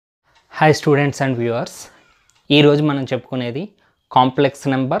Hi students and viewers, ఈరోజు మనం చెప్పుకునేది కాంప్లెక్స్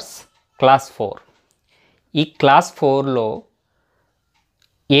నెంబర్స్ క్లాస్ 4. ఈ క్లాస్ 4లో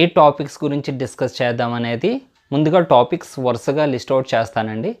ఏ టాపిక్స్ గురించి డిస్కస్ చేద్దాం అనేది ముందుగా టాపిక్స్ వరుసగా లిస్ట్ అవుట్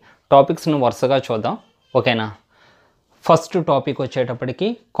చేస్తానండి. టాపిక్స్ను వరుసగా చూద్దాం, ఓకేనా. ఫస్ట్ టాపిక్ వచ్చేటప్పటికి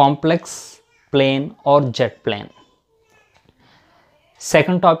complex plane are jet plane.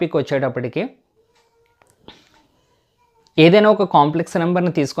 Second topic వచ్చేటప్పటికి ఏదైనా ఒక కాంప్లెక్స్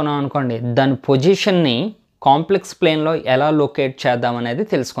నెంబర్ని తీసుకున్నాం అనుకోండి, దాని పొజిషన్ని కాంప్లెక్స్ ప్లేన్లో ఎలా లొకేట్ చేద్దాం అనేది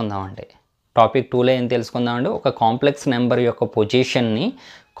తెలుసుకుందామండి. టాపిక్ 2లో ఏం తెలుసుకుందామండి, ఒక కాంప్లెక్స్ నెంబర్ యొక్క పొజిషన్ని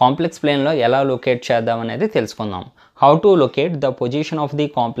కాంప్లెక్స్ ప్లేన్లో ఎలా లొకేట్ చేద్దాం అనేది తెలుసుకుందాం. How to locate the position of the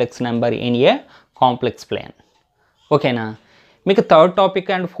complex number in a complex plane, ఓకేనా. మీకు third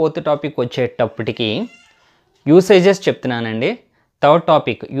topic and fourth topic వచ్చేటప్పటికి యూసేజెస్ చెప్తున్నానండి. Third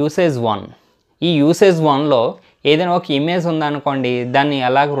topic usage 1. ఈ యూసేజ్ 1లో ఏదైనా ఒక ఇమేజ్ ఉందనుకోండి, దాన్ని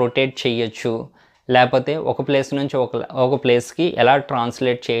ఎలాగ రొటేట్ చేయొచ్చు, లేకపోతే ఒక ప్లేస్ నుంచి ఒక ప్లేస్కి ఎలా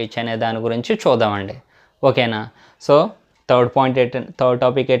ట్రాన్స్లేట్ చేయొచ్చు అనే దాని గురించి చూద్దామండి, ఓకేనా. సో థర్డ్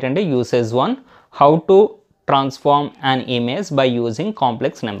టాపిక్ ఏంటంటే usage 1, how to transform an image by using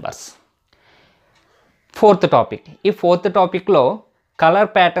complex numbers. Fourth topic, ఈ ఫోర్త్ టాపిక్లో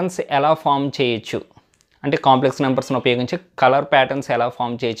కలర్ ప్యాటర్న్స్ ఎలా ఫామ్ చేయొచ్చు, అంటే కాంప్లెక్స్ నెంబర్స్ని ఉపయోగించి కలర్ ప్యాటర్న్స్ ఎలా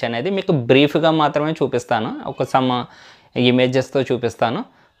ఫామ్ చేయొచ్చు అనేది మీకు బ్రీఫ్గా మాత్రమే చూపిస్తాను, ఒక సమ్ ఇమేజెస్తో చూపిస్తాను,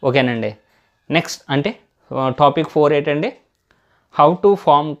 ఓకేనండి. నెక్స్ట్ అంటే టాపిక్ 4 ఏంటండి, how to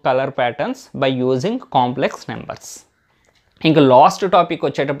form colour patterns by using complex numbers. ఇంకా లాస్ట్ టాపిక్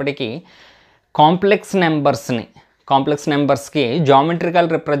వచ్చేటప్పటికి కాంప్లెక్స్ నెంబర్స్కి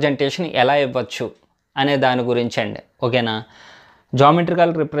జామెట్రికల్ రిప్రజెంటేషన్ ఎలా ఇవ్వచ్చు అనే దాని గురించి అండి, ఓకేనా.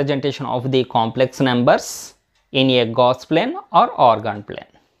 Geometrical representation of the complex numbers in a gas plane are organ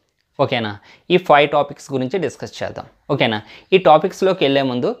plane, ఓకేనా. ఈ 5 టాపిక్స్ గురించి డిస్కస్ చేద్దాం, ఓకేనా. ఈ టాపిక్స్లోకి వెళ్ళే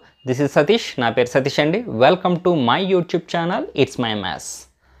ముందు, దిస్ ఇస్ సతీష్, నా పేరు సతీష్ అండి. Welcome to my YouTube channel, it's my maths.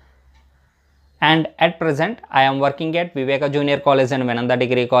 And at present I am working at Viveka junior college and వెనంద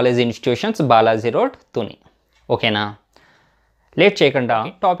degree college institutions, Balaji road, Tuni, ఓకేనా. లేట్ చేయకుండా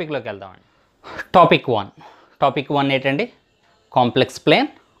టాపిక్లోకి వెళ్దామండి. టాపిక్ 1 ఏంటండి, complex plane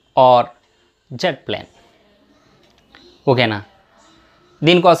are jet plane, ఓకేనా.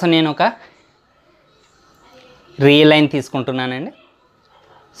 దీనికోసం నేను ఒక రియల్ లైన్ తీసుకుంటున్నానండి.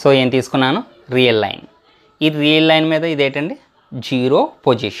 సో ఏం తీసుకున్నాను, రియల్ లైన్. ఈ రియల్ లైన్ మీద ఇదేంటండి, 0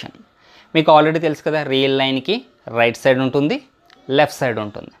 పొజిషన్. మీకు ఆల్రెడీ తెలుసు కదా, రియల్ లైన్కి రైట్ సైడ్ ఉంటుంది, లెఫ్ట్ సైడ్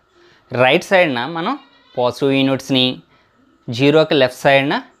ఉంటుంది. రైట్ సైడ్న మనం పాజిటివ్ యూనిట్స్ని, 0కి లెఫ్ట్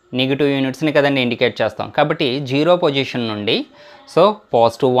సైడ్న నెగిటివ్ యూనిట్స్ని కదండి ఇండికేట్ చేస్తాం. కాబట్టి 0 పొజిషన్ నుండి so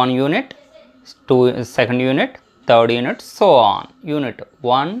positive 1 unit, second unit, third unit, so on. Unit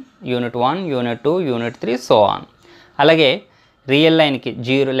 1, unit 1, unit 2, unit 3, so on. అలాగే రియల్ లైన్కి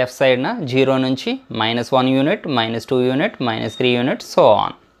 0 లెఫ్ట్ సైడ్న 0 నుంచి -1 unit, -2 unit, -3 unit, so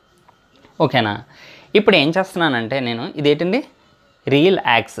on, ఓకేనా. ఇప్పుడు ఏం చేస్తున్నానంటే నేను ఇదేంటండి, రియల్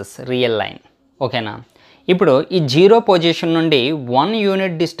యాక్సిస్, రియల్ లైన్, ఓకేనా. ఇప్పుడు ఈ 0 పొజిషన్ నుండి 1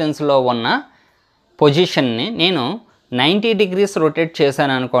 యూనిట్ డిస్టెన్స్లో ఉన్న పొజిషన్ని నేను 90 డిగ్రీస్ రొటేట్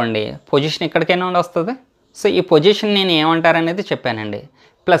చేశాను అనుకోండి, పొజిషన్ ఎక్కడికైనా వస్తుంది. సో ఈ పొజిషన్ నేను ఏమంటారనేది చెప్పానండి,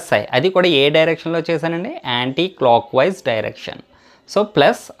 ప్లస్ ఐ. అది కూడా ఏ డైరెక్షన్లో చేశానండి, anti clock wise direction. So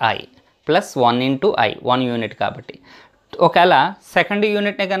plus I, plus 1 into I, 1 unit కాబట్టి. ఒకవేళ సెకండ్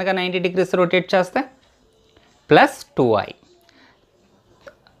యూనిట్ని కనుక 90 డిగ్రీస్ రొటేట్ చేస్తే ప్లస్ 2i.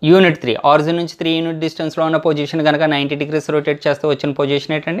 యూనిట్ 3, ఆరిజిన్ నుంచి 3 యూనిట్ డిస్టెన్స్లో ఉన్న పొజిషన్ కనుక 90 డిగ్రీస్ రొటేట్ చేస్తే వచ్చిన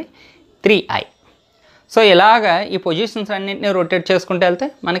పొజిషన్ ఏంటండి, 3i. సో ఇలాగా ఈ పొజిషన్స్ అన్నింటినీ రొటేట్ చేసుకుంటూ వెళ్తే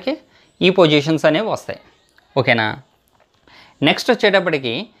మనకి ఈ పొజిషన్స్ అనేవి వస్తాయి, ఓకేనా. నెక్స్ట్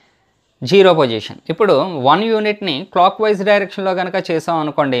వచ్చేటప్పటికి 0 పొజిషన్. ఇప్పుడు 1 యూనిట్ని క్లాక్ వైజ్ డైరెక్షన్లో కనుక చేసాం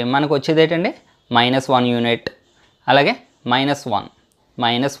అనుకోండి, మనకు వచ్చేది ఏంటండి, -1 యూనిట్, అలాగే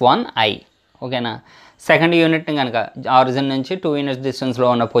 -1i, ఓకేనా. సెకండ్ యూనిట్ని కనుక ఆరిజిన్ నుంచి 2 యూనిట్స్ డిస్టెన్స్లో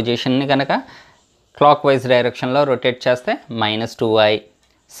ఉన్న పొజిషన్ని కనుక క్లాక్ వైజ్ డైరెక్షన్లో రొటేట్ చేస్తే -2i.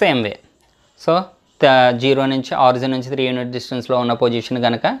 సేమ్ వే, సో 0 నుంచి ఆరిజిన్ నుంచి 3 యూనిట్ డిస్టెన్స్లో ఉన్న పొజిషన్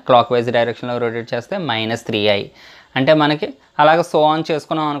కనుక క్లాక్ వైజ్ డైరెక్షన్లో రొటేట్ చేస్తే -3i. అంటే మనకి అలాగే సో ఆన్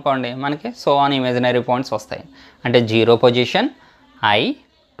చేసుకున్నాం అనుకోండి, మనకి సో ఆన్ ఇమాజినరీ పాయింట్స్ వస్తాయి. అంటే 0 position, i,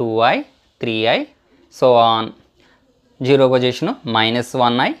 2i, 3i, so on. 0 position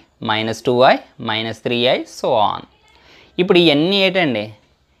 -1i, -2i, -3i, so on. ఇప్పుడు ఇవన్నీ ఏంటండి,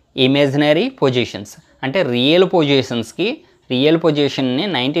 ఇమాజినరీ పొజిషన్స్. అంటే రియల్ పొజిషన్ని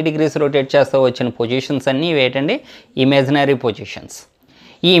 90 డిగ్రీస్ రొటేట్ చేస్తూ వచ్చిన పొజిషన్స్ అన్నీ ఏంటండి, ఇమాజినరీ పొజిషన్స్.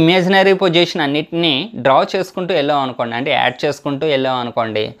 ఈ ఇమాజినరీ పొజిషన్ అన్నిటినీ డ్రా చేసుకుంటూ వెళ్ళాం అనుకోండి, అంటే యాడ్ చేసుకుంటూ వెళ్ళాం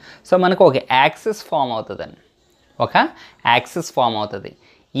అనుకోండి, సో మనకు ఒక యాక్సిస్ ఫామ్ అవుతుందండి, ఒక యాక్సిస్ ఫామ్ అవుతుంది.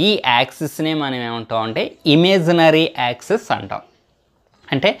 ఈ యాక్సిస్నే మనం ఏమంటాం అంటే ఇమేజినరీ యాక్సిస్ అంటాం.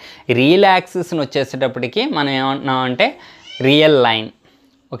 అంటే రియల్ యాక్సిస్ని వచ్చేసేటప్పటికి మనం ఏమంటున్నాం అంటే రియల్ లైన్.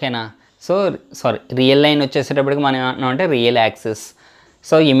 ఓకేనా. సో రియల్ లైన్ వచ్చేసేటప్పటికి మనం ఏమంటున్నాం అంటే real axis.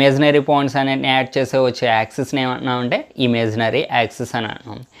 So imaginary points అనేది యాడ్ చేసే వచ్చే యాక్సిస్ని ఏమంటున్నాం అంటే ఇమేజినరీ యాక్సిస్ అని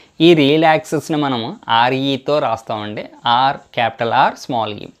అంటున్నాం. ఈ రియల్ యాక్సిస్ని మనము ఆర్ఈతో రాస్తామండి, ఆర్ క్యాపిటల్ ఆర్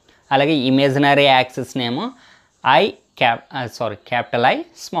స్మాల్ ఈ. అలాగే ఇమేజినరీ యాక్సిస్ని ఏమో క్యాపిటల్ ఐ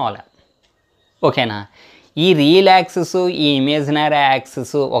స్మాల్ ఆర్. ఓకేనా. ఈ రియల్ యాక్సిస్ ఈ ఇమేజినరీ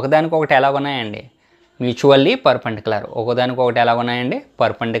యాక్సిస్ ఒకదానికొకటి ఎలా ఉన్నాయండి, మ్యూచువల్లీ పర్పెండిక్యులర్. ఒకదానికొకటి ఎలా ఉన్నాయండి,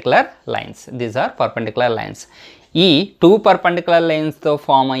 perpendicular lines. These are perpendicular lines. ఈ 2 పర్పెండిక్యులర్ లైన్స్తో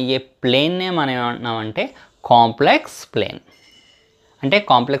ఫామ్ అయ్యే ప్లేన్నే మనం ఏమంటున్నామంటే కాంప్లెక్స్ ప్లేన్. అంటే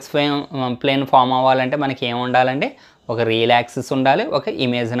కాంప్లెక్స్ ప్లేన్ ఫామ్ అవ్వాలంటే మనకి ఏమి ఉండాలండి, ఒక రియల్ యాక్సిస్ ఉండాలి, ఒక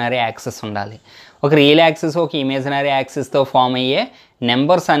ఇమేజినరీ యాక్సిస్ ఉండాలి. ఒక రియల్ యాక్సిస్ ఒక ఇమేజినరీ యాక్సిస్తో ఫామ్ అయ్యే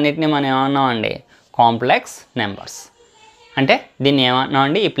నెంబర్స్ అన్నిటిని మనం ఏమన్నామండి, కాంప్లెక్స్ నెంబర్స్. అంటే దీన్ని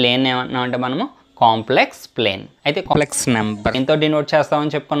ఏమన్నామండి, ఈ ప్లేన్ ఏమన్నామంటే మనము కాంప్లెక్స్ ప్లేన్. అయితే కాంప్లెక్స్ నెంబర్ ఎంతో డినోట్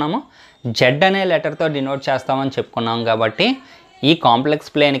చేస్తామని చెప్పుకున్నాము, జెడ్ అనే లెటర్తో డినోట్ చేస్తామని చెప్పుకున్నాం. కాబట్టి ఈ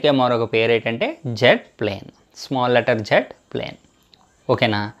కాంప్లెక్స్ ప్లేన్కే మరొక పేరు ఏంటంటే Z plane, small letter Z plane.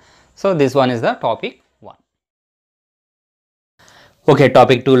 ఓకేనా. So this one is the topic 1. Okay,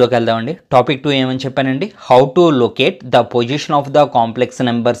 topic 2లోకి వెళ్దామండి. టాపిక్ 2 ఏమని చెప్పానండి, how to locate the position of the complex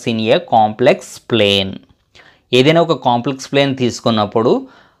numbers in a complex plane. ఏదైనా ఒక కాంప్లెక్స్ ప్లేన్ తీసుకున్నప్పుడు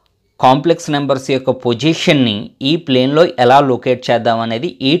కాంప్లెక్స్ నెంబర్స్ యొక్క పొజిషన్ని ఈ ప్లేన్లో ఎలా లొకేట్ చేద్దాం అనేది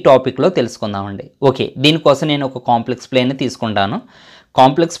ఈ టాపిక్లో తెలుసుకుందామండి. ఓకే, దీనికోసం నేను ఒక కాంప్లెక్స్ ప్లేన్ని తీసుకుంటాను.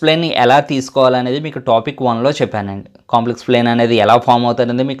 కాంప్లెక్స్ ప్లేన్ని ఎలా తీసుకోవాలనేది మీకు టాపిక్ 1లో చెప్పానండి. కాంప్లెక్స్ ప్లేన్ అనేది ఎలా ఫామ్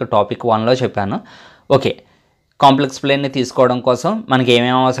అవుతుందనేది మీకు టాపిక్ 1లో చెప్పాను. ఓకే, కాంప్లెక్స్ ప్లేన్ని తీసుకోవడం కోసం మనకి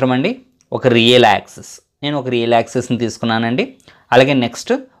ఏమేమి అవసరం అండి, ఒక రియల్ యాక్సిస్. నేను ఒక రియల్ యాక్సిస్ని తీసుకున్నానండి. అలాగే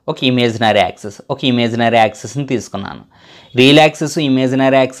నెక్స్ట్ ఒక ఇమేజినరీ యాక్సిస్ని తీసుకున్నాను. రియల్ యాక్సిస్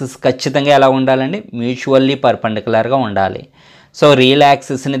ఇమేజినరీ యాక్సిస్ ఖచ్చితంగా ఎలా ఉండాలండి, మ్యూచువల్లీ పర్పెండిక్యులర్గా ఉండాలి. సో రియల్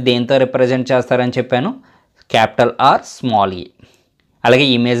యాక్సిస్ని దేంతో రిప్రజెంట్ చేస్తారని చెప్పాను, క్యాపిటల్ ఆర్ స్మాల్ ఈ. అలాగే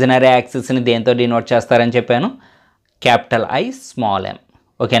ఇమేజినరీ యాక్సిస్ని దేంతో డినోట్ చేస్తారని చెప్పాను, క్యాపిటల్ ఐ స్మాల్ ఎం.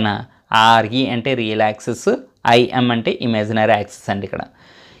 ఓకేనా. ఆర్ఈ అంటే రియల్ యాక్సిస్, ఐఎం అంటే ఇమేజినరీ యాక్సిస్ అండి. ఇక్కడ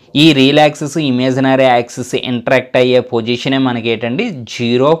ఈ real axis imaginary axis interact అయ్యే పొజిషనే మనకి ఏంటండి,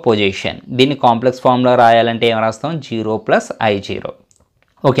 0 పొజిషన్. దీన్ని కాంప్లెక్స్ ఫామ్లో రాయాలంటే ఏం రాస్తాం, 0 + I0.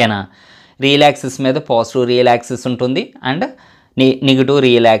 ఓకేనా. రియల్ యాక్సిస్ మీద పాజిటివ్ రియల్ యాక్సిస్ ఉంటుంది అండ్ నెగిటివ్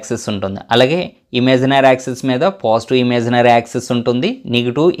రియల్ యాక్సిస్ ఉంటుంది. అలాగే ఇమేజినరీ యాక్సిస్ మీద పాజిటివ్ ఇమేజినరీ యాక్సిస్ ఉంటుంది,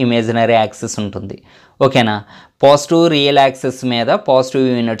 నెగిటివ్ ఇమేజినరీ యాక్సిస్ ఉంటుంది. ఓకేనా. పాజిటివ్ రియల్ యాక్సిస్ మీద పాజిటివ్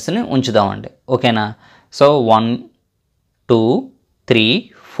యూనిట్స్ని ఉంచుదామండి. ఓకేనా. So 1 2 3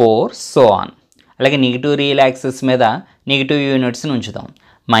 4 so on. అలాగే నెగిటివ్ రియల్ యాక్సిస్ మీద నెగిటివ్ యూనిట్స్ని ఉంచుదాం,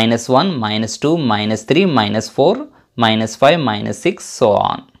 -1 -2 -3 -4 -5 -6 సో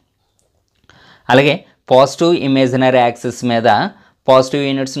ఆన్. అలాగే పాజిటివ్ ఇమేజినరీ యాక్సిస్ మీద పాజిటివ్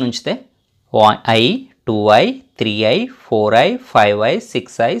యూనిట్స్ని ఉంచితే I 2I 3I 4I 5I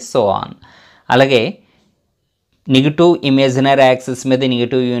 6I so on. అలాగే నెగిటివ్ ఇమేజినరీ యాక్సిస్ మీద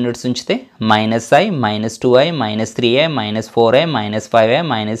నెగిటివ్ యూనిట్స్ ఉంచితే -I -2I -3I -4I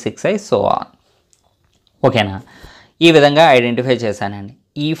 -5I -6I so on. ఓకేనా. ఈ విధంగా ఐడెంటిఫై చేశానండి.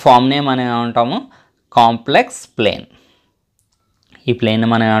 ఈ ఫామ్నే మనం ఏమంటాము, కాంప్లెక్స్ ప్లేన్. ఈ ప్లేన్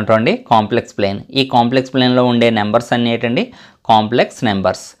మనం ఏమంటామండి, కాంప్లెక్స్ ప్లేన్. ఈ కాంప్లెక్స్ ప్లేన్లో ఉండే నెంబర్స్ అన్నీ ఏంటండి, కాంప్లెక్స్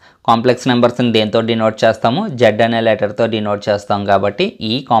నెంబర్స్. కాంప్లెక్స్ నెంబర్స్ని దేంతో డినోట్ చేస్తాము, జెడ్ అనే లెటర్తో డినోట్ చేస్తాం. కాబట్టి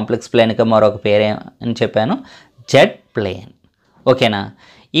ఈ కాంప్లెక్స్ ప్లేన్కి మరొక పేరు అని చెప్పాను, జెడ్ ప్లేన్. ఓకేనా.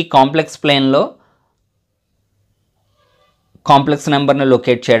 ఈ కాంప్లెక్స్ ప్లేన్లో కాంప్లెక్స్ నెంబర్ని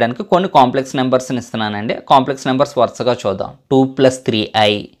లొకేట్ చేయడానికి కొన్ని కాంప్లెక్స్ నెంబర్స్ని ఇస్తున్నానండి. కాంప్లెక్స్ నెంబర్స్ వరుసగా చూద్దాం. 2 +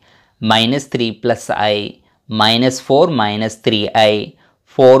 3i -3 + I -4 -3i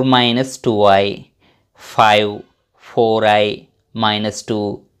 4 -2i 5 4i -2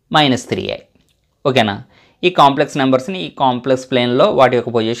 -3i. ఓకేనా. ఈ కాంప్లెక్స్ నెంబర్స్ని ఈ కాంప్లెక్స్ ప్లేన్లో వాటి యొక్క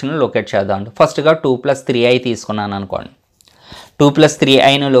పొజిషన్లో లొకేట్ చేద్దాం. ఫస్ట్గా 2 + 3i తీసుకున్నాను అనుకోండి. 2 +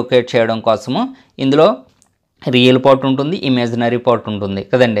 3iను లొకేట్ చేయడం కోసము ఇందులో రియల్ పార్ట్ ఉంటుంది, ఇమేజినరీ పార్ట్ ఉంటుంది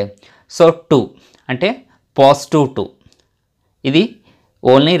కదండి. సో 2 అంటే పాజిటివ్ 2. ఇది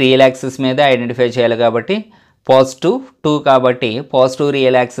ఓన్లీ రియల్ యాక్సిస్ మీద ఐడెంటిఫై చేయాలి కాబట్టి పాజిటివ్ 2 కాబట్టి పాజిటివ్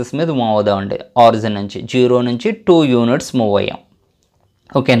రియల్ యాక్సిస్ మీద మూవ్ అవుదామండి. ఆరిజిన్ నుంచి 0 నుంచి 2 యూనిట్స్ మూవ్ అయ్యాం.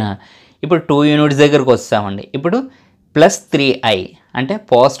 ఓకేనా. ఇప్పుడు 2 యూనిట్స్ దగ్గరకు వస్తామండి. ఇప్పుడు +3i అంటే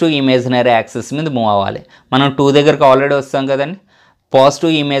పాజిటివ్ ఇమేజినరీ యాక్సిస్ మీద మూవ్ అవ్వాలి. మనం 2 దగ్గరకు ఆల్రెడీ వస్తాం కదండి.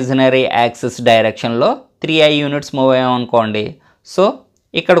 పాజిటివ్ ఇమేజినరీ యాక్సిస్ డైరెక్షన్లో 3i యూనిట్స్ మూవ్ అయ్యాం అనుకోండి. సో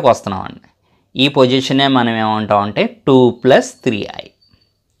ఇక్కడికి వస్తున్నామండి. ఈ పొజిషనే మనం ఏమంటామంటే 2 + 3i.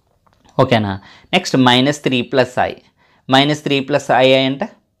 ఓకేనా. Next -3 + i. -3 + i అంటే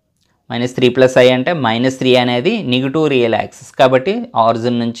 -3 + i అంటే -3 అనేది నెగిటివ్ రియల్ యాక్సిస్ కాబట్టి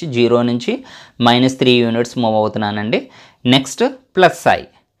ఆరిజిన్ నుంచి 0 నుంచి -3 యూనిట్స్ మూవ్ అవుతున్నానండి. నెక్స్ట్ +i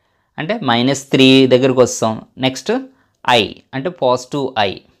అంటే -3 దగ్గరకు వస్తాం. నెక్స్ట్ i అంటే పాజిటివ్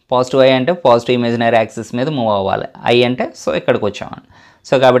i అంటే పాజిటివ్ ఇమేజినరీ యాక్సిస్ మీద మూవ్ అవ్వాలి. i అంటే సో ఇక్కడికి వచ్చామండి.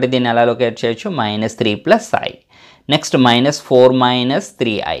 సో కాబట్టి దీన్ని ఎలా లొకేట్ చేయొచ్చు, -3 + i. Next -4 -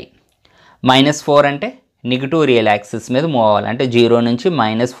 3i. -4 అంటే నెగిటివ్ రియల్ యాక్సిస్ మీద మూవ్ అవ్వాలి అంటే 0 నుంచి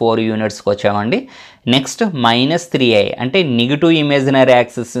 -4 యూనిట్స్కి వచ్చామండి. నెక్స్ట్ -3i అంటే నెగిటివ్ ఇమేజినరీ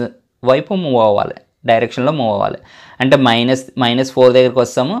యాక్సిస్ వైపు మూవ్ అవ్వాలి, డైరెక్షన్లో మూవ్ అవ్వాలి అంటే -4 దగ్గరికి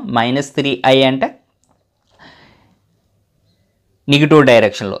వస్తాము. -3i అంటే నెగిటివ్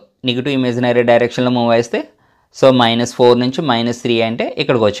డైరెక్షన్లో, నెగిటివ్ ఇమేజినరీ డైరెక్షన్లో మూవ్ అయితే సో -4 నుంచి -3i అంటే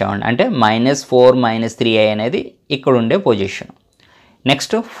ఇక్కడికి వచ్చామండి అంటే -4 - 3i అనేది ఇక్కడ ఉండే పొజిషన్.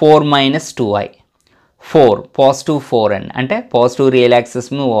 Next 4 - 2i. 4 పాజిటివ్ 4 అండి అంటే పాజిటివ్ రియల్ యాక్సిస్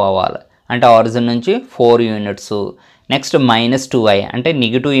మూవ్ అవ్వాలి అంటే ఆరిజిన్ నుంచి 4 యూనిట్స్. నెక్స్ట్ -2i అంటే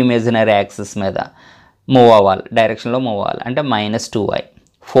నెగిటివ్ ఇమేజినరీ యాక్సిస్ మీద మూవ్ అవ్వాలి, డైరెక్షన్లో మూవ్ అవ్వాలి అంటే -2i.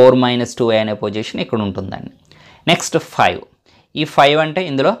 4 - 2i అనే పొజిషన్ ఇక్కడ ఉంటుందండి. నెక్స్ట్ 5. ఈ 5 అంటే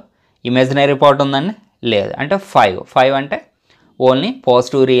ఇందులో ఇమేజినరీ పార్ట్ ఉందండి, లేదు అంటే 5 అంటే ఓన్లీ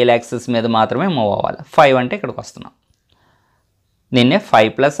పాజిటివ్ రియల్ యాక్సిస్ మీద మాత్రమే మూవ్ అవ్వాలి. 5 అంటే ఇక్కడికి వస్తున్నాం. దీన్నే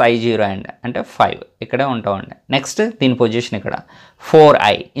 5 + i0 అంటే 5 ఇక్కడే ఉంటామండి. నెక్స్ట్ దీని పొజిషన్ ఇక్కడ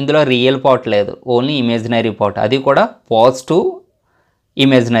 4i. ఇందులో రియల్ పార్ట్ లేదు, ఓన్లీ ఇమేజినరీ పార్ట్, అది కూడా పాజిటివ్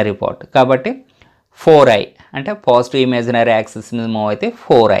ఇమేజినరీ పార్ట్ కాబట్టి 4i అంటే పాజిటివ్ ఇమేజినరీ యాక్సిస్ మీద మూవ్ అయితే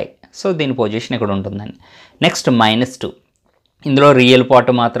 4i. సో దీని పొజిషన్ ఇక్కడ ఉంటుందండి. నెక్స్ట్ -2. ఇందులో రియల్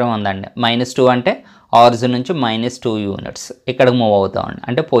పార్ట్ మాత్రం ఉందండి. -2 అంటే ఆరిజిన్ నుంచి -2 యూనిట్స్ ఇక్కడికి మూవ్ అవుతామండి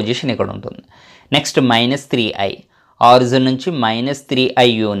అంటే పొజిషన్ ఇక్కడ ఉంటుంది. Next -3i. ఆరిజిన్ నుంచి -3i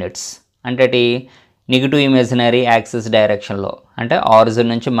యూనిట్స్ అంటే నెగిటివ్ ఇమేజినరీ యాక్సిస్ డైరెక్షన్లో అంటే ఆరిజిన్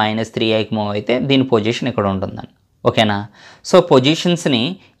నుంచి -3iకి మూవ్ అయితే దీని పొజిషన్ ఇక్కడ ఉంటుందండి. ఓకేనా. సో పొజిషన్స్ని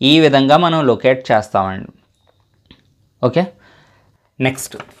ఈ విధంగా మనం లొకేట్ చేస్తామండి. ఓకే.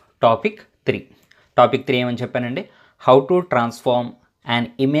 నెక్స్ట్ టాపిక్ 3 ఏమని చెప్పానండి, how to transform an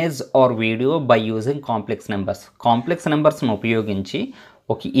image or video by using complex numbers. Complex నెంబర్స్ని ఉపయోగించి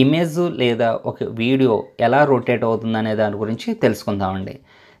ఒక ఇమేజ్ లేదా ఒక వీడియో ఎలా రొటేట్ అవుతుందనే దాని గురించి తెలుసుకుందామండి.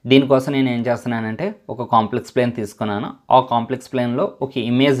 దీనికోసం నేను ఏం చేస్తున్నానంటే ఒక కాంప్లెక్స్ ప్లేన్ తీసుకున్నాను. ఆ కాంప్లెక్స్ ప్లేన్లో ఒక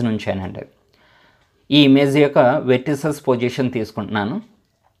ఇమేజ్ నుంచానండి. ఈ ఇమేజ్ యొక్క వెర్టిసెస్ పొజిషన్ తీసుకుంటున్నాను.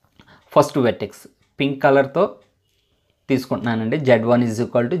 ఫస్ట్ వెర్టెక్స్ పింక్ కలర్తో తీసుకుంటున్నానండి, z1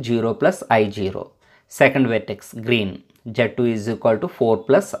 = 0 + i0. Second vertex green, z2 = 4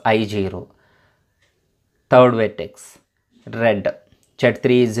 + i0. Third vertex red,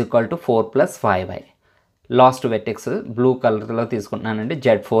 z3 = 4 + 5i. Last vertex blue కలర్లో తీసుకుంటున్నానండి,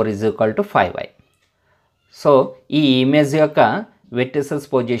 z4 = 5i. సో ఈ ఇమేజ్ యొక్క వెర్టిసెస్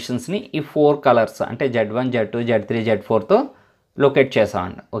పొజిషన్స్ని ఈ 4 కలర్స్ అంటే z1, z2, z3, z4తో లొకేట్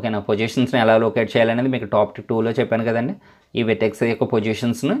చేసామండి. ఓకేనా. పొజిషన్స్ని ఎలా లొకేట్ చేయాలనేది మీకు టాపిక్ 2లో చెప్పాను కదండి. ఈ వెర్టెక్స్ యొక్క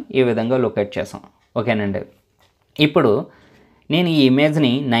పొజిషన్స్ను ఈ విధంగా లొకేట్ చేసాం. ఓకేనండి. ఇప్పుడు నేను ఈ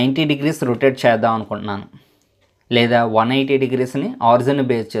ఇమేజ్ని 90 degrees రొటేట్ చేద్దాం అనుకుంటున్నాను, లేదా 180 degreesని ఆరిజిన్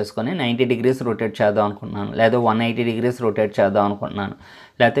బేస్ చేసుకొని 90 degrees రొటేట్ చేద్దాం అనుకుంటున్నాను, లేదా 180 degrees రొటేట్ చేద్దాం అనుకుంటున్నాను,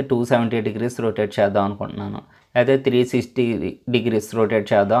 లేకపోతే 270 degrees రొటేట్ చేద్దాం అనుకుంటున్నాను, లేకపోతే 360 degrees రొటేట్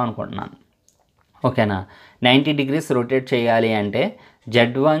చేద్దాం అనుకుంటున్నాను. ఓకేనా. 90 degrees రొటేట్ చేయాలి అంటే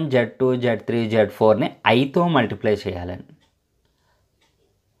z1, z2, z3, z4ని iతో మల్టిప్లై చేయాలండి.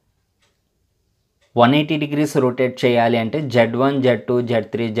 180 degrees రొటేట్ చేయాలి అంటే z1, z2,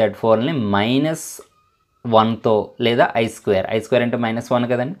 z3, z4ని -1తో లేదా i² అంటే -1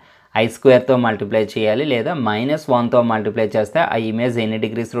 కదండి, i² మల్టిప్లై చేయాలి, లేదా -1తో మల్టిప్లై చేస్తే ఆ ఇమేజ్ ఎన్ని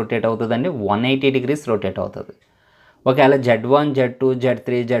డిగ్రీస్ రొటేట్ అవుతుందండి, 180 degrees రొటేట్ అవుతుంది. ఒకవేళ z1, z2,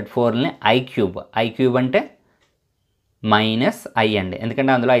 z3, z4ని i³ అంటే -i అండి,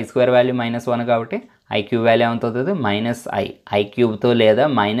 ఎందుకంటే అందులో i² వాల్యూ -1 కాబట్టి i³ వాల్యూ ఎంత అవుతుంది, -i. i³ లేదా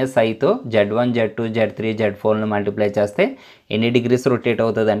 -iతో z1, z2, z3, z4ని మల్టిప్లై చేస్తే ఎన్ని డిగ్రీస్ రొటేట్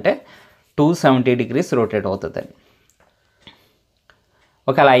అవుతుంది అంటే 270 degrees రొటేట్ అవుతుంది.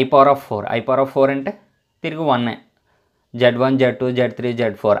 ఒకవేళ i⁴ అంటే తిరిగి 1 z1, z2, z3,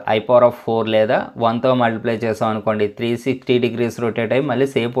 z4 i⁴ లేదా 1తో మల్టిప్లై చేసాం అనుకోండి 360 degrees రొటేట్ అయ్యి మళ్ళీ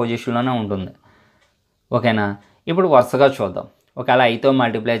సేమ్ పొజిషన్లోనే ఉంటుంది. ఓకేనా. ఇప్పుడు వరుసగా చూద్దాం. ఒకవేళ iతో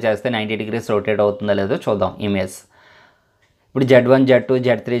మల్టిప్లై చేస్తే 90 degrees రొటేట్ అవుతుందో లేదో చూద్దాం ఇమేజ్. ఇప్పుడు z1, z2,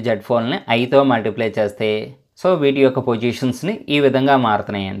 z3, z4ని iతో మల్టిప్లై చేస్తే సో వీటి యొక్క పొజిషన్స్ని ఈ విధంగా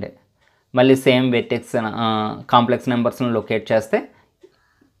మారుతున్నాయండి. మళ్ళీ సేమ్ వెర్టెక్స్ కాంప్లెక్స్ నెంబర్స్ని లొకేట్ చేస్తే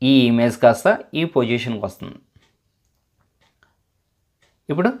ఈ ఇమేజ్ కాస్త ఈ పొజిషన్కి వస్తుంది.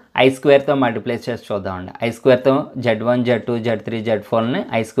 ఇప్పుడు ఐ స్క్వేర్తో మల్టిప్లై చేసి చూద్దామండి. I స్క్వేర్తో Z1 Z2 Z3 Z4ని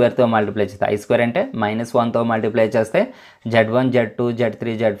I స్క్వేర్తో multiply చేస్తే ఐ స్క్వేర్ అంటే -1తో మల్టిప్లై చేస్తే Z1 Z2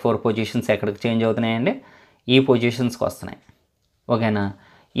 Z3 Z4 positions ఎక్కడికి చేంజ్ అవుతున్నాయండి, ఈ పొజిషన్స్కి వస్తున్నాయి. ఓకేనా,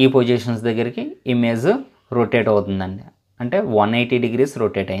 ఈ పొజిషన్స్ దగ్గరికి ఇమేజ్ రొటేట్ అవుతుందండి, అంటే 180 degrees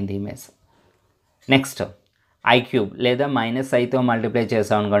రొటేట్ అయింది ఇమేజ్. నెక్స్ట్ ఐ క్యూబ్ లేదా -iతో మల్టిప్లై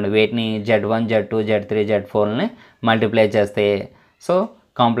చేసాం అనుకోండి, వీటిని Z1 Z2 Z3 Z4ని మల్టిప్లై చేస్తే సో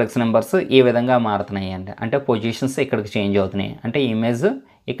కాంప్లెక్స్ నెంబర్స్ ఈ విధంగా మారుతున్నాయి అండి, అంటే పొజిషన్స్ ఇక్కడికి చేంజ్ అవుతున్నాయి, అంటే ఇమేజ్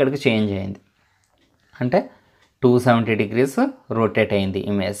ఇక్కడికి చేంజ్ అయింది, అంటే 270 degrees రొటేట్ అయింది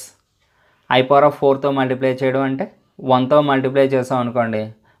ఇమేజ్. I⁴తో మల్టిప్లై చేయడం అంటే 1తో మల్టిప్లై చేసాం అనుకోండి,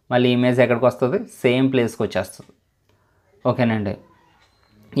 మళ్ళీ ఇమేజ్ ఎక్కడికి వస్తుంది, సేమ్ ప్లేస్కి వచ్చేస్తుంది. ఓకేనండి,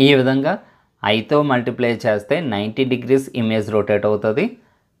 ఈ విధంగా ఐతో మల్టిప్లై చేస్తే 90 degrees ఇమేజ్ రొటేట్ అవుతుంది.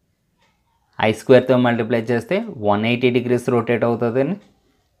 ఐ స్క్వేర్తో మల్టిప్లై చేస్తే 180 degrees రొటేట్ అవుతుంది.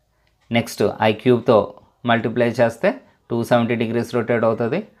 నెక్స్ట్ ఐ క్యూబ్తో మల్టిప్లై చేస్తే 270 degrees రొటేట్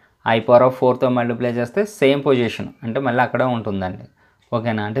అవుతుంది. I⁴తో మల్టిప్లై చేస్తే సేమ్ పొజిషన్, అంటే మళ్ళీ అక్కడే ఉంటుందండి.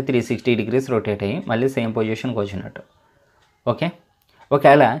 ఓకేనా, అంటే 360 degrees రొటేట్ అయ్యి మళ్ళీ సేమ్ పొజిషన్కి వచ్చినట్టు. ఓకే,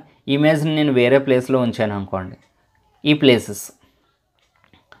 ఒకవేళ ఇమేజ్ని నేను వేరే ప్లేస్లో ఉంచాను అనుకోండి, ఈ places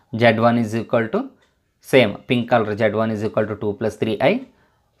Z1 is equal to same pink colour, Z1 is equal to 2 + 3i.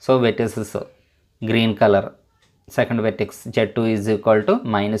 So vertices green colour second vertex Z2 is equal to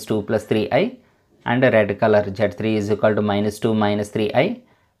 -2 + 3i, and red colour Z3 is equal to -2 - 3i,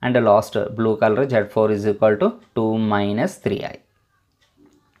 and last blue colour Z4 is equal to 2 - 3i.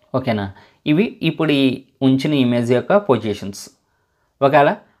 ఓకేనా, ఇవి ఇప్పుడు ఈ ఉంచిన image యొక్క positions. ఒకవేళ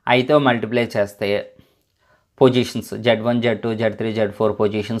ఐతో multiply చేస్తే positions Z1 Z2 Z3 Z4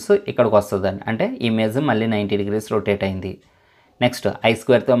 positions ఇక్కడికి వస్తుందండి, అంటే ఇమేజ్ మళ్ళీ 90 degrees రొటేట్ అయింది. నెక్స్ట్ ఐ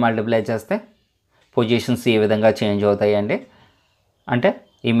స్క్వేర్తో మల్టిప్లై చేస్తే పొజిషన్స్ ఈ విధంగా చేంజ్ అవుతాయండి, అంటే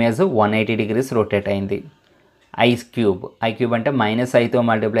ఇమేజ్ 180 degrees రొటేట్ అయింది. ఐ క్యూబ్ అంటే -iతో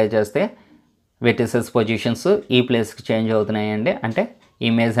మల్టిప్లై చేస్తే వెర్టిసెస్ పొజిషన్స్ ఈ ప్లేస్కి చేంజ్ అవుతున్నాయండి, అంటే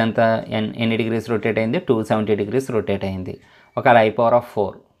ఇమేజ్ ఎంత ఎన్ని డిగ్రీస్ రొటేట్ అయింది, 270 degrees రొటేట్ అయింది. ఒకవేళ I⁴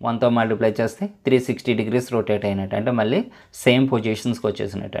 1తో మల్టిప్లై చేస్తే 360 degrees రొటేట్ అయినట్టు, అంటే మళ్ళీ సేమ్ పొజిషన్స్కి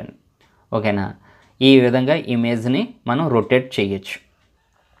వచ్చేసినట్టు అండి. ఓకేనా, ఈ విధంగా ఇమేజ్ని మనం రొటేట్ చేయొచ్చు.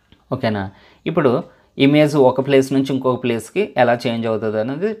 ఓకేనా, ఇప్పుడు ఇమేజ్ ఒక ప్లేస్ నుంచి ఇంకొక ప్లేస్కి ఎలా చేంజ్ అవుతుంది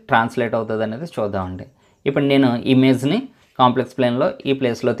అనేది, ట్రాన్స్లేట్ అవుతుంది అనేది చూద్దామండి. ఇప్పుడు నేను ఇమేజ్ని కాంప్లెక్స్ ప్లేన్లో ఈ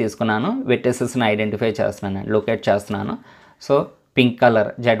ప్లేస్లో తీసుకున్నాను, వెర్టిసెస్ని ఐడెంటిఫై చేస్తున్నాను, లొకేట్ చేస్తున్నాను. So pink colour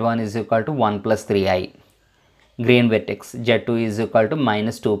Z1 is equal to 1 + 3i, green vertex Z2 is equal to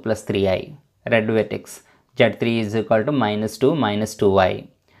 -2 + 3i, red vertex Z3 is equal to -2 - 2i,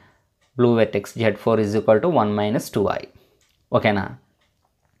 blue vertex Z4 is equal to 1 - 2i. ఓకేనా,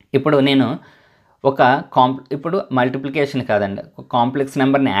 ఇప్పుడు నేను ఇప్పుడు multiplication కాదండి, ఒక complex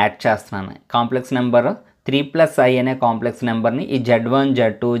నెంబర్ని add చేస్తున్నాను. Complex number 3 + i అనే complex నెంబర్ని ఈ Z1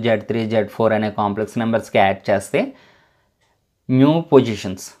 Z2 Z3 Z4 అనే కాంప్లెక్స్ నెంబర్స్కి యాడ్ చేస్తే new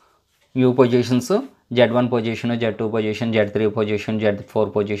positions Z1 position, Z2 position, Z3 position, Z4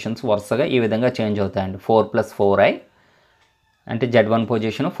 positions వరుసగా ఈ విధంగా చేంజ్ అవుతాయండి. 4 + 4i అంటే Z1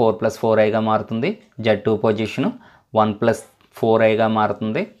 పొజిషన్ 4 + 4iగా మారుతుంది, Z2 పొజిషన్ 1 + 4iగా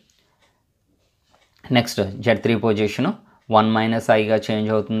మారుతుంది. నెక్స్ట్ Z3 పొజిషన్ 1 - iగా చేంజ్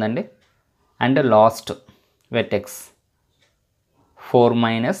అవుతుందండి, అండ్ లాస్ట్ వెర్టెక్స్ 4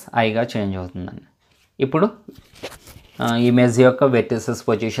 - iగా చేంజ్ అవుతుందండి. ఇప్పుడు ఇమేజ్ యొక్క వెర్టిసెస్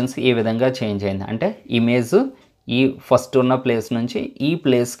పొజిషన్స్ ఈ విధంగా చేంజ్ అయింది, అంటే ఇమేజ్ ఈ ఫస్ట్ ఉన్న ప్లేస్ నుంచి ఈ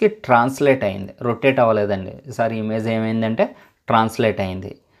ప్లేస్కి ట్రాన్స్లేట్ అయింది, రొటేట్ అవ్వలేదండి. ఈసారి ఇమేజ్ ఏమైందంటే ట్రాన్స్లేట్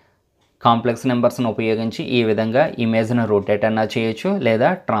అయింది. కాంప్లెక్స్ నెంబర్స్ని ఉపయోగించి ఈ విధంగా ఇమేజ్ని రొటేట్ అన్నా చేయొచ్చు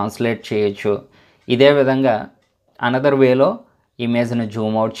లేదా ట్రాన్స్లేట్ చేయొచ్చు. ఇదే విధంగా అనదర్ వేలో ఇమేజ్ని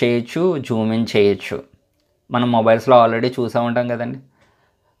జూమ్ అవుట్ చేయొచ్చు, జూమ్ ఇన్ చేయొచ్చు. మనం మొబైల్స్లో ఆల్రెడీ చూసే ఉంటాం కదండి,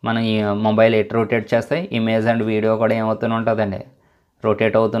 మనం ఈ మొబైల్ ఎటు రొటేట్ చేస్తే ఇమేజ్ అండ్ వీడియో కూడా ఏమవుతూనే ఉంటుందండి,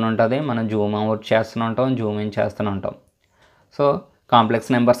 రొటేట్ అవుతూనే ఉంటుంది. మనం జూమ్ అవుట్ చేస్తూనే ఉంటాం, జూమ్ ఇన్ చేస్తూనే ఉంటాం. సో కాంప్లెక్స్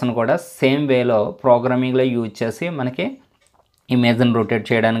నెంబర్స్ని కూడా సేమ్ వేలో ప్రోగ్రామింగ్లో యూజ్ చేసి మనకి ఇమేజ్ని రొటేట్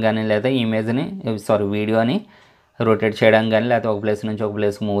చేయడానికి కానీ లేదా వీడియోని రొటేట్ చేయడానికి కానీ లేకపోతే ఒక ప్లేస్ నుంచి ఒక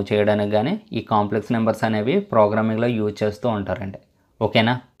ప్లేస్కి మూవ్ చేయడానికి కానీ ఈ కాంప్లెక్స్ నెంబర్స్ అనేవి ప్రోగ్రామింగ్లో యూజ్ చేస్తూ ఉంటారండి.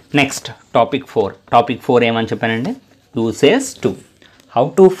 ఓకేనా, నెక్స్ట్ టాపిక్ 4 ఏమని చెప్పానండి, usage 2 how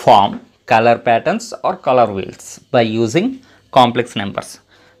to form colour patterns are colour wheels by using complex numbers.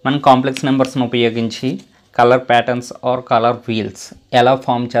 మనం కాంప్లెక్స్ నెంబర్స్ని ఉపయోగించి colour patterns are colour wheels ఎలా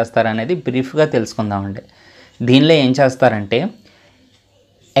ఫామ్ చేస్తారనేది బ్రీఫ్గా తెలుసుకుందామండి. దీనిలో ఏం చేస్తారంటే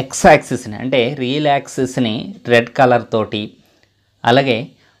ఎక్స్ యాక్సిస్ని అంటే రియల్ యాక్సిస్ని రెడ్ కలర్ తోటి, అలాగే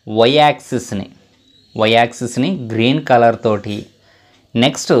వై యాక్సిస్ని గ్రీన్ కలర్ తోటి,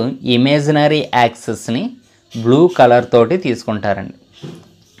 నెక్స్ట్ ఇమేజినరీ యాక్సిస్ని బ్లూ కలర్ తోటి తీసుకుంటారండి.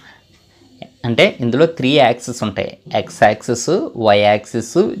 అంటే ఇందులో 3 యాక్సిస్ ఉంటాయి, X axis, why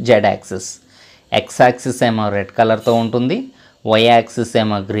axis, Z axis. X axis ఏమో రెడ్ కలర్తో ఉంటుంది, వై యాక్సిస్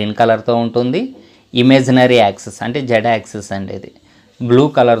ఏమో గ్రీన్ కలర్తో ఉంటుంది, ఇమేజినరీ యాక్సిస్ అంటే జెడ్ యాక్సిస్ అండి ఇది బ్లూ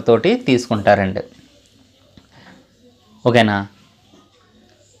కలర్ తోటి తీసుకుంటారండి. ఓకేనా?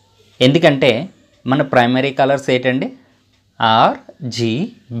 ఎందుకంటే మన ప్రైమరీ కలర్స్ ఏంటండి, ఆర్, జీ,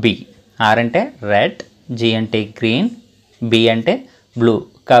 బి. ఆర్ అంటే రెడ్, జీ అంటే గ్రీన్, బి అంటే బ్లూ.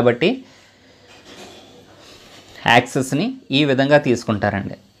 కాబట్టి యాక్సెస్ని ఈ విధంగా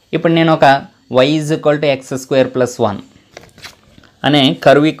తీసుకుంటారండి. ఇప్పుడు నేను ఒక y = x² + 1 అనే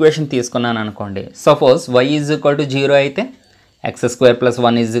కర్వ్ ఈక్వేషన్ తీసుకున్నాను అనుకోండి. సపోజ్ y = 0 అయితే x² +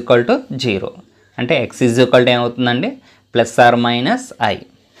 1 = 0. అంటే x ఏమవుతుందండి, +or-i.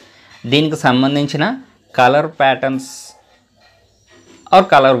 దీనికి సంబంధించిన colour patterns are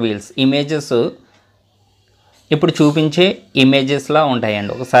colour wheels images ఇప్పుడు చూపించే ఇమేజెస్లా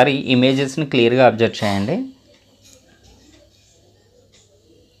ఉంటాయండి. ఒకసారి ఇమేజెస్ని క్లియర్గా అబ్జర్వ్ చేయండి.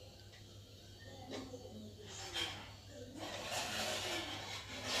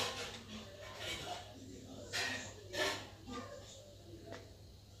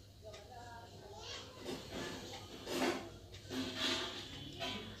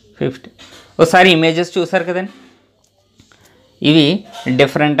 ఒకసారి ఇమేజెస్ చూసారు కదండి, ఇవి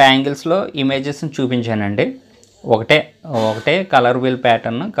డిఫరెంట్ యాంగిల్స్లో ఇమేజెస్ని చూపించానండి. ఒకటే కలర్ వీల్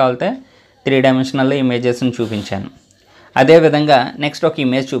ప్యాటర్న్ కావాలంటే 3 డైమెన్షనల్లో ఇమేజెస్ని చూపించాను. అదేవిధంగా నెక్స్ట్ ఒక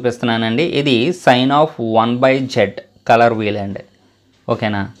ఇమేజ్ చూపిస్తున్నానండి. ఇది sin of 1/z colour wheel అండి.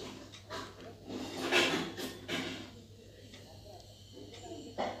 ఓకేనా?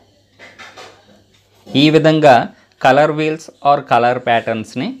 ఈ విధంగా colour wheels are colour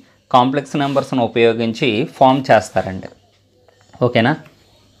ప్యాటర్న్స్ని complex నెంబర్స్ని ఉపయోగించి ఫామ్ చేస్తారండి. ఓకేనా?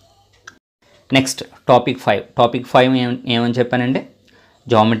 నెక్స్ట్ టాపిక్ 5 ఏమని చెప్పానండి,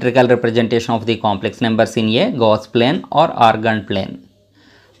 geometrical representation of the complex numbers in a gas plane are organ plane.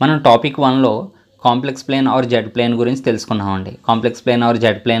 మనం topic 1లో complex plane are Z plane గురించి తెలుసుకున్నామండి. కాంప్లెక్స్ ప్లేన్ ఆర్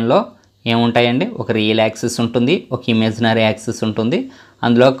జెడ్ ప్లేన్లో ఏముంటాయండి, ఒక real axis ఉంటుంది, ఒక ఇమేజినరీ యాక్సిస్ ఉంటుంది.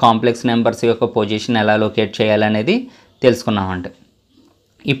 అందులో కాంప్లెక్స్ నెంబర్స్ యొక్క పొజిషన్ ఎలా లొకేట్ చేయాలనేది తెలుసుకున్నామండి.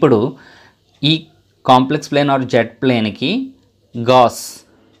 ఇప్పుడు ఈ complex plane are Z ప్లేన్కి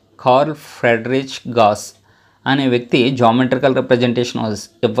curl Friedrich gas అనే వ్యక్తి geometrical representation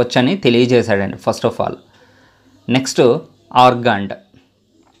ఇవ్వచ్చని తెలియజేశాడండి first of all. Next Argand,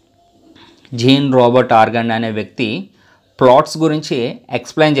 gene Robert Argand అనే వ్యక్తి ప్లాట్స్ గురించి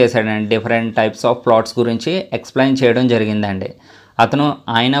ఎక్స్ప్లెయిన్ చేశాడండి. డిఫరెంట్ టైప్స్ ఆఫ్ ప్లాట్స్ గురించి ఎక్స్ప్లెయిన్ చేయడం జరిగిందండి.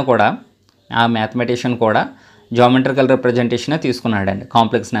 ఆయన కూడా, ఆ మ్యాథమెటిషియన్ కూడా జామెట్రికల్ రిప్రజెంటేషన్ తీసుకున్నాడండి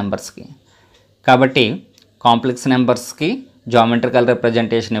కాంప్లెక్స్ నెంబర్స్కి. కాబట్టి కాంప్లెక్స్ నెంబర్స్కి జామెట్రికల్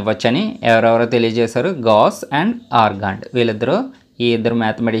రిప్రజెంటేషన్ ఇవ్వచ్చని ఎవరెవరో తెలియజేశారు, గాస్ అండ్ ఆర్గాండ్. ఈ ఇద్దరు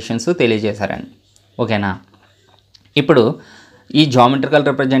మ్యాథమెటిషియన్స్ తెలియజేశారండి. ఓకేనా? ఇప్పుడు ఈ జామెట్రికల్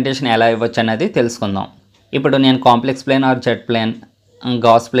రిప్రజెంటేషన్ ఎలా ఇవ్వచ్చు అనేది తెలుసుకుందాం. ఇప్పుడు నేను complex plane are Z plane,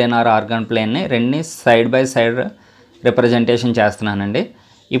 gas plane are organ ప్లేన్ని రెండుని side by side representation చేస్తున్నానండి.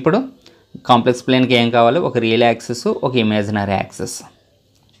 ఇప్పుడు కాంప్లెక్స్ ప్లేన్కి ఏం కావాలి, ఒక రియల్ యాక్సిస్, ఒక ఇమేజినరీ యాక్సిస్.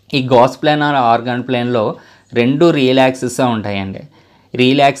 ఈ గాస్ ప్లేన్ ఆర్ ఆర్గాన్ ప్లేన్లో 2 రియల్ యాక్సిస్ ఉంటాయండి.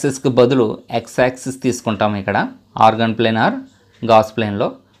 రియల్ యాక్సిస్కి బదులు ఎక్స్ యాక్సిస్ తీసుకుంటాం ఇక్కడ ఆర్గాన్ ప్లేన్ ఆర్ గాస్ ప్లేన్లో.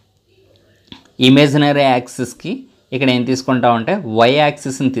 ఇమేజినరీ యాక్సిస్కి ఇక్కడ ఏం తీసుకుంటామంటే వై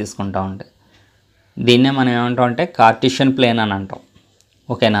యాక్సిస్ని తీసుకుంటామండి. దీన్నే మనం ఏమంటామంటే కార్టీషియన్ ప్లేన్ అని అంటాం.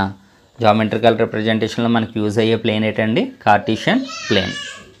 ఓకేనా? జామెట్రికల్ రిప్రజెంటేషన్లో మనకి యూజ్ అయ్యే ప్లేన్ ఏంటండి, కార్టీషియన్ ప్లేన్.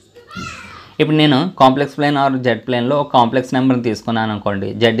 ఇప్పుడు నేను కాంప్లెక్స్ ప్లేన్ ఆర్ జెడ్ ప్లేన్లో ఒక కాంప్లెక్స్ నెంబర్ని తీసుకున్నాను అనుకోండి,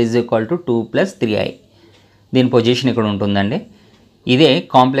 z = 2 + 3i. దీని పొజిషన్ ఇక్కడ ఉంటుందండి. ఇదే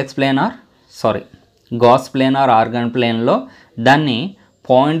complex plane gas plane are organ ప్లేన్లో దాన్ని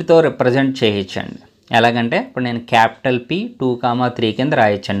పాయింట్తో రిప్రజెంట్ చేయొచ్చండి. ఎలాగంటే ఇప్పుడు నేను క్యాపిటల్ P 2, 3 కింద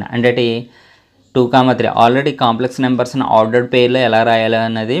రాయొచ్చండి. అంటే 2, 3 ఆల్రెడీ కాంప్లెక్స్ నెంబర్స్ని ఆర్డర్డ్ పేర్లో ఎలా రాయాలి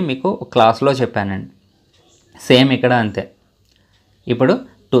అన్నది మీకు క్లాస్లో చెప్పానండి. సేమ్ ఇక్కడ అంతే. ఇప్పుడు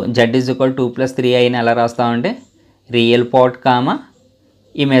z = 2 + 3iని ఎలా రాస్తామంటే రియల్ పార్ట్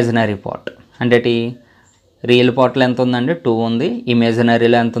ఇమేజినరీ పార్ట్. అంటే రియల్ పార్ట్లో ఎంత ఉందండి, 2 ఉంది.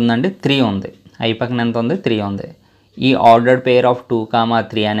 ఇమేజినరీలో ఎంత ఉందండి, 3 ఉంది. ఐ పక్కన ఎంత ఉంది, 3 ఉంది. ఈ ఆర్డర్డ్ పేర్ ఆఫ్ 2,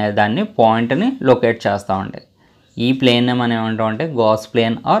 3 అనే దాన్ని పాయింట్ని లొకేట్ చేస్తామండి. ఈ ప్లేన్ని మనం ఏమంటామంటే gas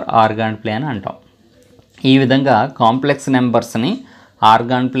plane are organ plane అంటాం. ఈ విధంగా కాంప్లెక్స్ నెంబర్స్ని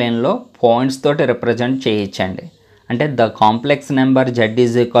ఆర్గాన్ ప్లేన్లో పాయింట్స్ తోటి రిప్రజెంట్ చేయొచ్చండి. అంటే the complex number z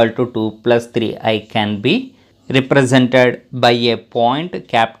 = 2 + 3i can be represented by a point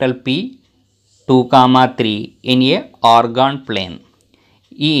capital P 2, 3 in a organ plane.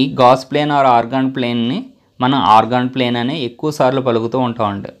 ఈ గాస్ ప్లేన్ ఆర్ ఆర్గాండ్ ప్లేన్ని మనం ఆర్గాండ్ ప్లేన్ అనే ఎక్కువ సార్లు పలుకుతూ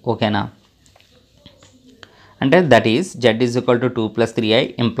ఉంటామండి. ఓకేనా, అంటే that is z is equal to 2 + 3i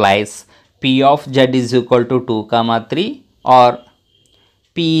implies p of z is equal to 2, 3 are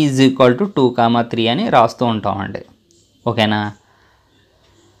p is equal to 2, 3 అని రాస్తూ ఉంటామండి. ఓకేనా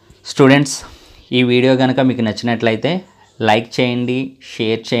స్టూడెంట్స్, ఈ వీడియో కనుక మీకు నచ్చినట్లయితే లైక్ చేయండి,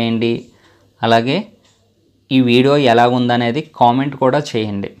 షేర్ చేయండి, అలాగే ఈ వీడియో ఎలా ఉందనేది కామెంట్ కూడా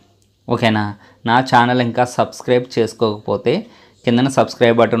చేయండి. ఓకేనా, నా ఛానల్ ఇంకా సబ్స్క్రైబ్ చేసుకోకపోతే కిందన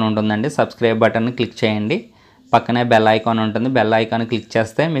సబ్స్క్రైబ్ బటన్ ఉంటుందండి, సబ్స్క్రైబ్ బటన్ని క్లిక్ చేయండి. పక్కనే బెల్ ఐకాన్ ఉంటుంది, బెల్ ఐకాన్ క్లిక్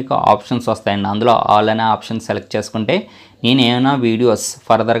చేస్తే మీకు ఆప్షన్స్ వస్తాయండి. అందులో ఆల్ అనే ఆప్షన్ సెలెక్ట్ చేసుకుంటే నేను ఏమైనా వీడియోస్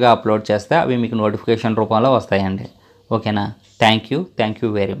ఫర్దర్గా అప్లోడ్ చేస్తే అవి మీకు నోటిఫికేషన్ రూపంలో వస్తాయండి. ఓకేనా, థ్యాంక్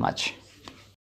యూ వెరీ మచ్.